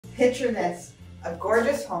Picture this, a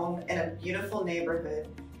gorgeous home in a beautiful neighborhood,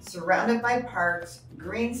 surrounded by parks,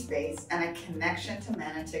 green space, and a connection to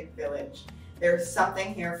Manotick Village. There's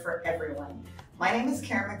something here for everyone. My name is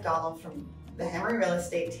Karen McDonald from the Hamre real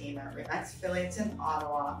estate team at RE/MAX Affiliates in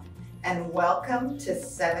Ottawa, and welcome to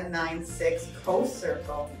 796 Coast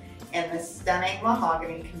Circle in the stunning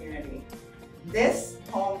Mahogany community. This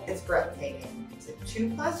home is breathtaking. It's a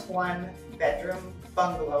 2+1 bedroom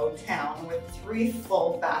bungalow town with 3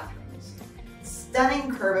 full bathrooms. Stunning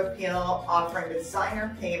curb appeal, offering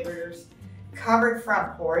designer pavers, covered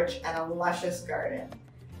front porch, and a luscious garden.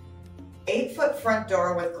 8-foot front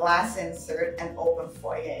door with glass insert and open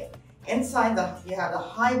foyer. Inside you have the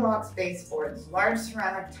high box baseboards, large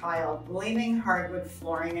ceramic tile, gleaming hardwood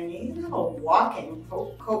flooring, and you even have a walk-in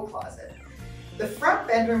coat closet. The front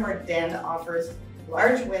bedroom or den offers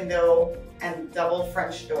large window and double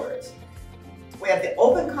French doors. We have the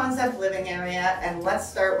open concept living area, and let's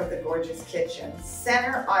start with the gorgeous kitchen.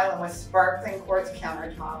 Center island with sparkling quartz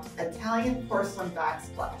countertops, Italian porcelain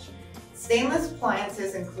backsplash, stainless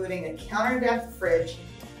appliances including a counter-depth fridge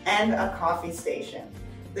and a coffee station.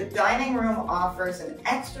 The dining room offers an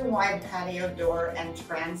extra wide patio door and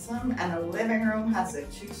transom, and the living room has the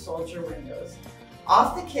 2 soldier windows.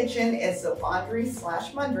 Off the kitchen is the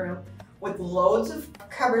laundry/mudroom with loads of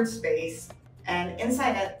cupboard space and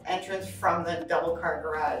inside entrance from the double car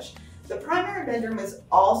garage. The primary bedroom is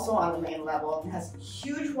also on the main level and has a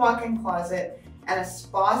huge walk-in closet and a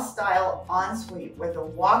spa-style ensuite with a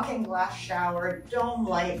walk-in glass shower, dome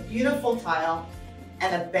light, beautiful tile,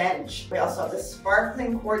 and a bench. We also have the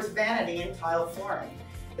sparkling quartz vanity and tile flooring.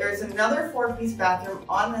 There is another 4-piece bathroom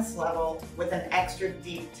on this level with an extra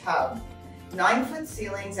deep tub. 9-foot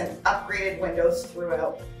ceilings and upgraded windows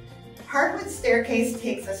throughout. Hardwood staircase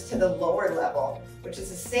takes us to the lower level, which is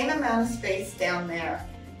the same amount of space down there.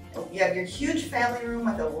 You have your huge family room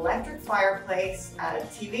with electric fireplace,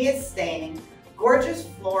 TV is staying, gorgeous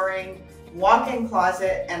flooring, walk-in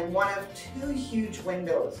closet, and one of 2 huge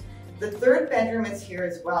windows. The 3rd bedroom is here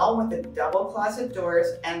as well with the double closet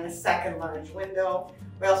doors and the 2nd large window.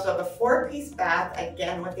 We also have a 4-piece bath,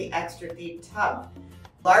 again with the extra deep tub.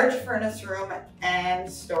 Large furnace room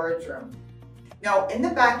and storage room. Now in the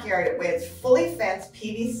backyard, it's fully fenced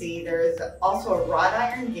PVC. There is also a wrought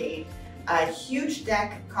iron gate, a huge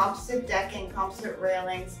deck, composite decking, composite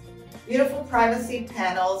railings, beautiful privacy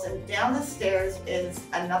panels, and down the stairs is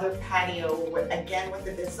another patio, again with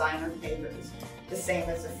the designer pavers, the same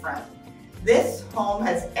as the front. This home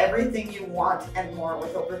has everything you want and more,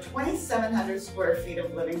 with over 2,700 square feet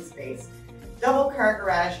of living space, double car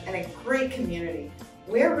garage, and a great community.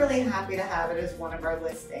 We're really happy to have it as one of our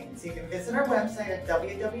listings. You can visit our website at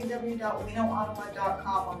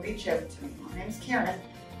www.weknowottawa.com or reach out to me. My name is Karen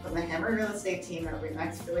from the Hamre real estate team at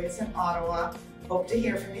RE/MAX Affiliates in Ottawa. Hope to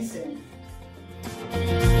hear from you soon.